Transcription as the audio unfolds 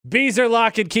Bees are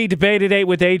lock and key debate at 8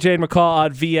 with AJ and McCall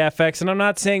on VFX. And I'm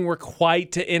not saying we're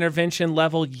quite to intervention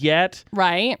level yet.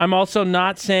 Right. I'm also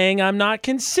not saying I'm not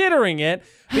considering it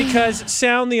because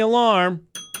sound the alarm.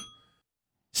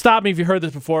 Stop me if you heard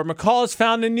this before. McCall has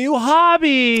found a new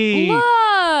hobby.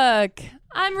 Look,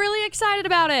 I'm really excited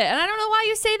about it. And I don't know why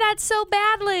you say that so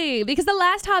badly. Because the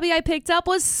last hobby I picked up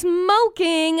was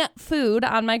smoking food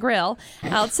on my grill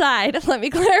outside. Let me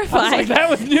clarify. I was like, that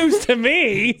was news to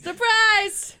me.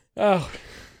 Surprise! Oh,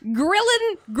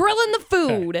 Grilling the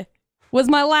food was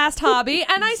my last hobby,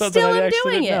 and I still am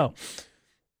doing it. Know.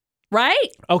 Right?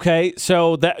 Okay,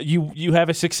 so that you have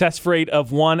a success rate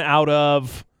of 1 out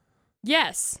of...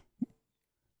 Yes.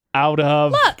 Look,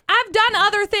 I've done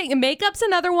other things. Makeup's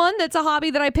another one that's a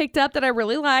hobby that I picked up that I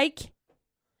really like.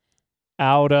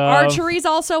 Out of... Archery's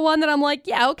also one that I'm like,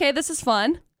 yeah, okay, this is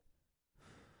fun.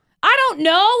 I don't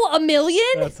know, a million?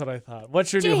 That's what I thought.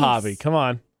 What's your new hobby? Come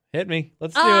on, hit me.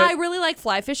 Let's do it. I really like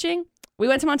fly fishing. We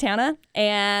went to Montana,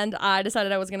 and I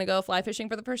decided I was going to go fly fishing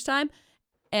for the first time.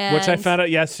 And Which I found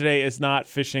out yesterday is not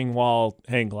fishing while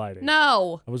hang gliding.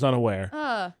 No. I was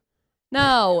unaware.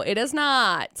 No, it is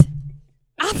not.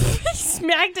 He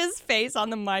smacked his face on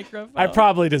the microphone. I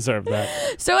probably deserve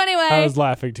that. So anyway. I was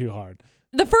laughing too hard.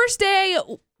 The first day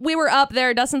we were up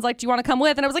there, Dustin's like, do you want to come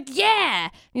with? And I was like, yeah.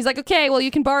 And he's like, okay, well,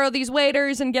 you can borrow these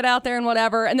waders and get out there and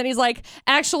whatever. And then he's like,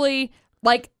 actually,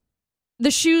 like,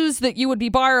 the shoes that you would be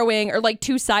borrowing are like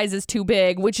 2 sizes too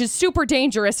big, which is super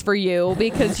dangerous for you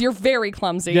because you're very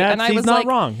clumsy. Yeah, and I was not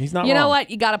wrong. He's not wrong. You know what?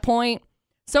 You got a point.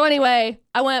 So anyway,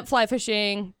 I went fly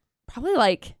fishing probably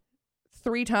like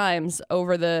 3 times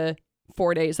over the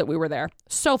 4 days that we were there.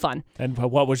 So fun. And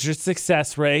what was your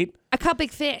success rate? I caught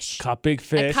big fish. I caught big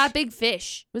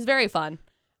fish. It was very fun.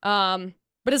 But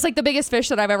it's like the biggest fish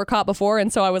that I've ever caught before.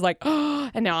 And so I was like, oh,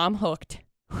 and now I'm hooked.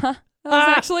 That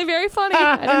was actually very funny.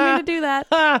 I didn't mean to do that.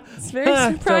 It's very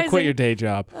surprising. Don't quit your day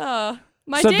job.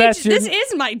 This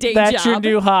is my day job. That's your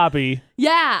new hobby.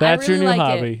 Yeah, that's I really your new like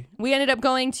hobby. It. We ended up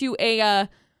going to a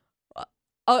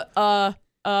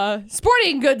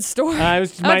sporting goods store.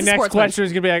 My next question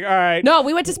is gonna be like, all right. No,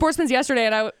 we went to Sportsman's yesterday,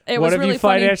 and it was really funny. What have you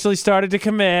financially started to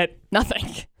commit?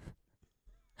 Nothing.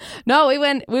 No, we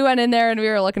went in there and we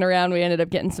were looking around. We ended up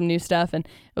getting some new stuff, and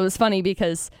it was funny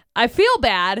because I feel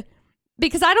bad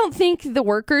because I don't think the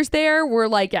workers there were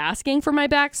like asking for my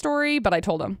backstory, but I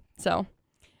told them. So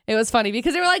it was funny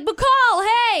because they were like, McCall,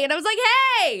 hey, and I was like,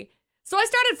 hey. So I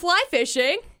started fly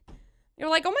fishing. They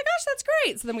were like, oh my gosh, that's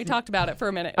great. So then we talked about it for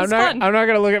a minute. It was fun. I'm not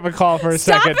going to look at McCall for a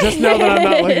Stop second. it. Just know that I'm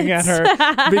not looking at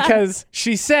her because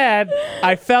she said,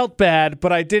 I felt bad,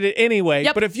 but I did it anyway.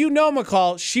 Yep. But if you know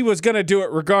McCall, she was going to do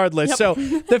it regardless. Yep. So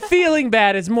the feeling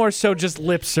bad is more so just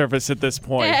lip service at this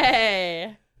point.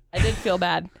 Hey, I did feel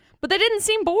bad. But they didn't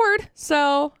seem bored,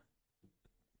 so...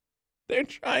 They're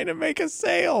trying to make a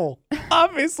sale.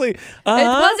 Obviously.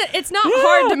 It's not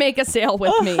hard to make a sale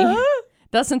with me.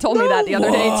 Dustin told me that the other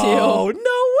day, too. Oh,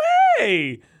 no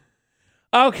way.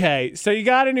 Okay, so you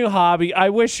got a new hobby. I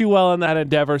wish you well in that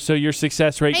endeavor so your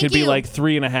success rate could be like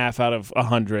 3.5 out of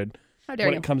 100 How dare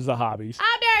when you? it comes to hobbies.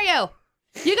 How dare you?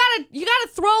 You gotta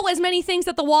throw as many things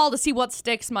at the wall to see what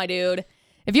sticks, my dude.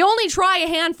 If you only try a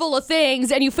handful of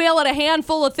things and you fail at a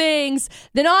handful of things,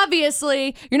 then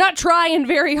obviously you're not trying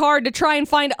very hard to try and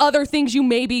find other things you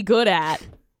may be good at.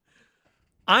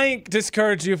 I ain't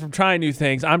discouraged you from trying new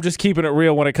things. I'm just keeping it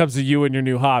real when it comes to you and your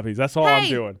new hobbies. That's all I'm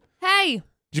doing. Hey.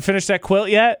 Did you finish that quilt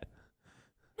yet?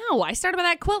 No, I started with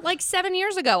that quilt like 7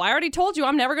 years ago. I already told you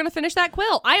I'm never going to finish that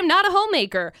quilt. I am not a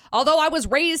homemaker, although I was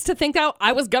raised to think that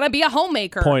I was going to be a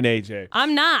homemaker. Point AJ.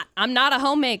 I'm not a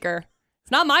homemaker.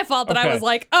 It's not my fault that I was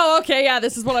like, oh, okay, yeah,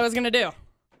 this is what I was going to do.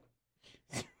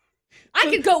 I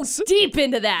could go deep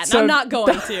into that, and I'm not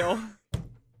going to.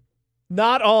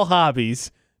 Not all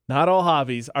hobbies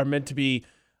are meant to be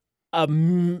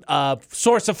a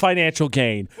source of financial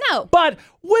gain. No. But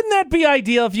wouldn't that be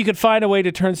ideal if you could find a way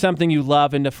to turn something you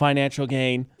love into financial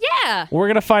gain? Yeah. We're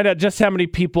going to find out just how many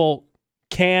people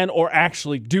can or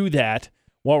actually do that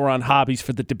while we're on hobbies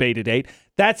for the debate at 8.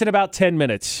 That's in about 10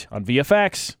 minutes on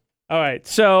VFX. All right,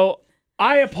 so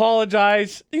I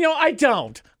apologize. I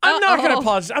don't. I'm not going to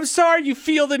apologize. I'm sorry you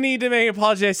feel the need to make an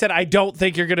apology. I said I don't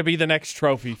think you're going to be the next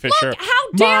trophy fisher. Look,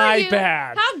 how dare you? My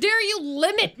bad. How dare you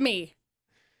limit me?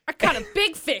 I caught a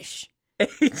big fish.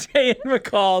 AJ and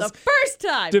McCall's the first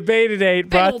time. Debate at 8.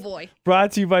 Big old boy.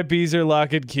 Brought to you by Beezer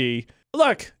Lock and Key.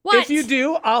 Look, if you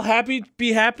do, I'll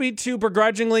be happy to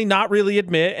begrudgingly not really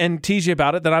admit and tease you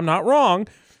about it that I'm not wrong.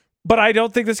 But I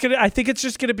don't think I think it's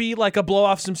just gonna be like a blow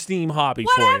off some steam hobby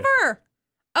for you. Whatever.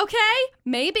 Okay,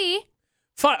 maybe.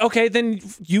 Fine. Okay, then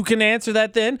you can answer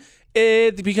that then.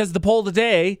 Because the poll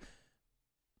today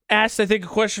asked, I think, a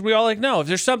question we all like, no, if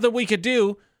there's something we could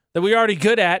do that we're already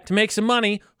good at to make some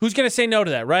money, who's going to say no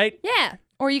to that, right? Yeah.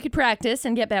 Or you could practice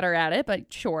and get better at it,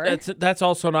 but sure. That's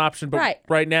also an option. But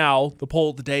right now, the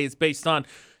poll today is based on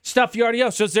stuff you already know.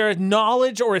 So is there a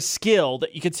knowledge or a skill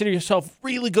that you consider yourself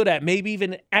really good at, maybe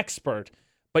even an expert,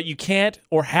 but you can't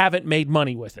or haven't made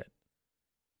money with it?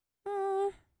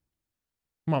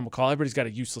 Come on, McCall. Everybody's got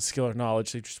a useless skill or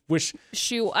knowledge. They just wish.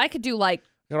 Shoot, I could do like.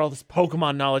 Got all this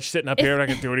Pokemon knowledge sitting up here that I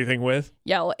can do anything with.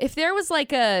 Yo, if there was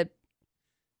like a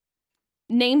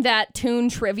name that tune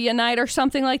trivia night or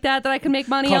something like that I could make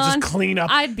money on, just clean up.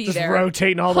 I'd be just there.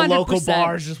 Rotating all the 100%. local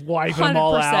bars, just wiping them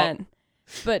all out.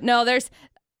 But no,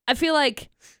 I feel like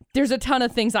there's a ton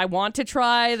of things I want to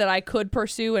try that I could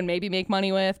pursue and maybe make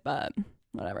money with, but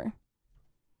whatever.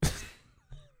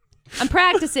 I'm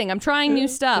practicing. I'm trying new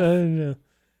stuff.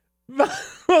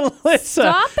 Melissa,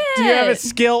 Stop it. Do you have a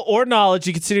skill or knowledge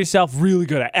you consider yourself really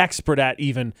good at, expert at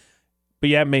even, but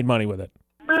you haven't made money with it?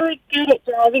 I'm really good at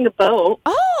driving a boat.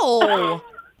 Oh,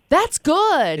 that's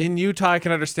good. In Utah, I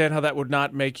can understand how that would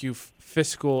not make you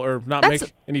fiscal or not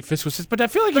make any fiscal sense, but I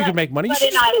feel like you could make money. But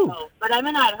in Idaho. But I'm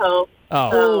in Idaho.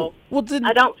 Oh. So Well, then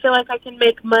I don't feel like I can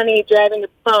make money driving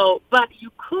a boat, but you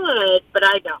could, but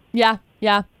I don't. Yeah.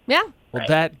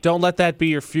 Well, don't let that be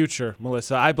your future,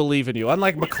 Melissa. I believe in you.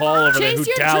 Unlike McCall over there, who Chase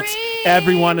your doubts dreams.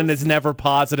 everyone and is never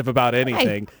positive about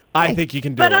anything. I think you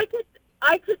can do But it.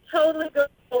 I could totally go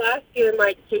to Alaska and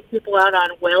like take people out on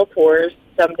whale tours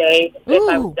someday if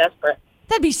I was desperate.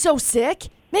 That'd be so sick.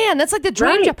 Man, that's like the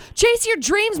dream Right. job. Chase your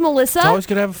dreams, Melissa. It's always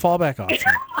going to have a fallback option.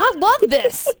 I love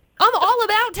this. I'm all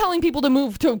about telling people to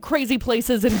move to crazy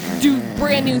places and do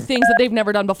brand new things that they've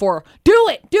never done before. Do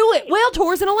it. Whale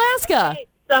tours in Alaska.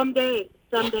 Someday.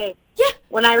 Yeah.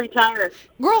 When I retire.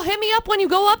 Girl, hit me up when you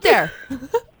go up there.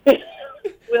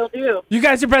 Will do. You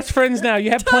guys are best friends now.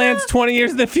 You have plans 20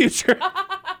 years in the future.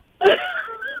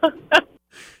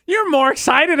 You're more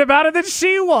excited about it than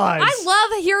she was. I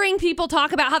love hearing people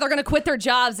talk about how they're going to quit their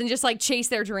jobs and just like chase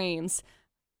their dreams.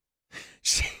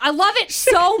 I love it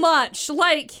so much.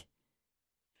 Like,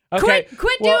 okay,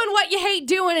 quit doing what you hate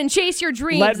doing and chase your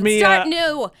dreams. Let me, start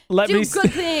new. Do me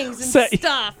good things and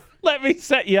stuff. Let me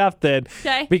set you up then.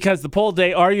 Okay. Because the poll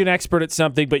today, are you an expert at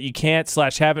something, but you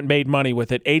can't/haven't made money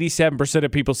with it? 87%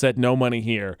 of people said no money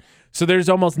here. So there's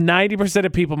almost 90%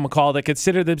 of people, McCall, that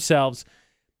consider themselves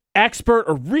expert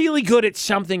or really good at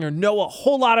something or know a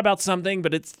whole lot about something,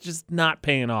 but it's just not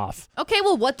paying off. Okay,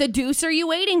 well, what the deuce are you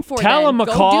waiting for? Tell them,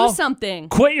 McCall. Go do something.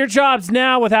 Quit your jobs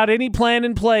now without any plan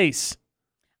in place.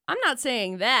 I'm not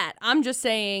saying that. I'm just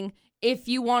saying if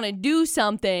you want to do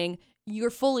something,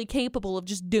 you're fully capable of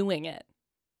just doing it.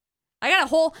 I got a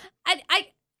whole... I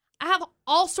have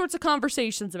all sorts of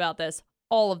conversations about this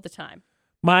all of the time.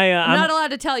 I'm not allowed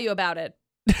to tell you about it,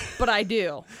 but I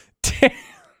do.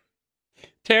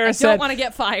 Tara said, I don't want to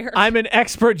get fired. I'm an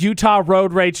expert Utah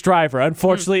road rage driver.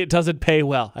 Unfortunately, it doesn't pay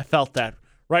well. I felt that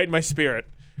right in my spirit.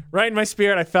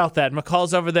 I felt that.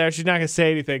 McCall's over there. She's not going to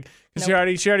say anything because she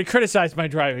already criticized my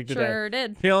driving today. Sure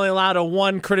did. He only allowed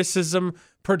one criticism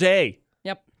per day.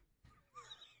 Yep.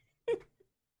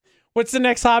 What's the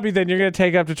next hobby then you're going to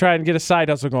take up to try and get a side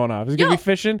hustle going on? Is it going to be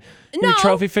fishing? No.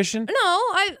 Trophy fishing? No,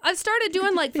 I've started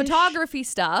doing like photography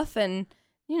stuff, and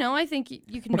I think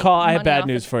you can. McCall, make I have money bad off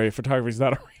news it. for you. Photography's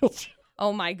not a real job.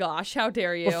 Oh my gosh, how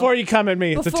dare you! Before you come at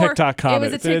me, it's a TikTok comment. It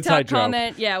was a It's an TikTok inside joke.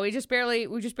 comment. Yeah, we just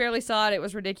barely saw it. It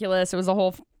was ridiculous. It was a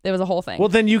whole thing. Well,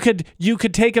 then you could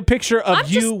take a picture of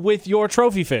you with your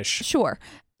trophy fish. Sure.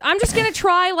 I'm just gonna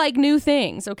try like new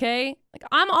things. Okay, like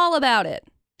I'm all about it.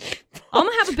 I'm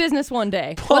gonna have a business one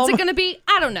day. What's it gonna be?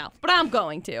 I don't know, but I'm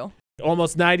going to.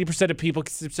 Almost 90% of people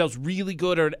consider themselves really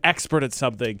good or an expert at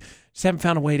something. Just haven't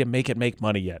found a way to make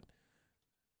money yet.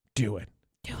 Do it.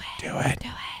 Do it. Do it. Do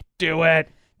it. Do it.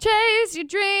 Chase your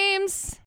dreams.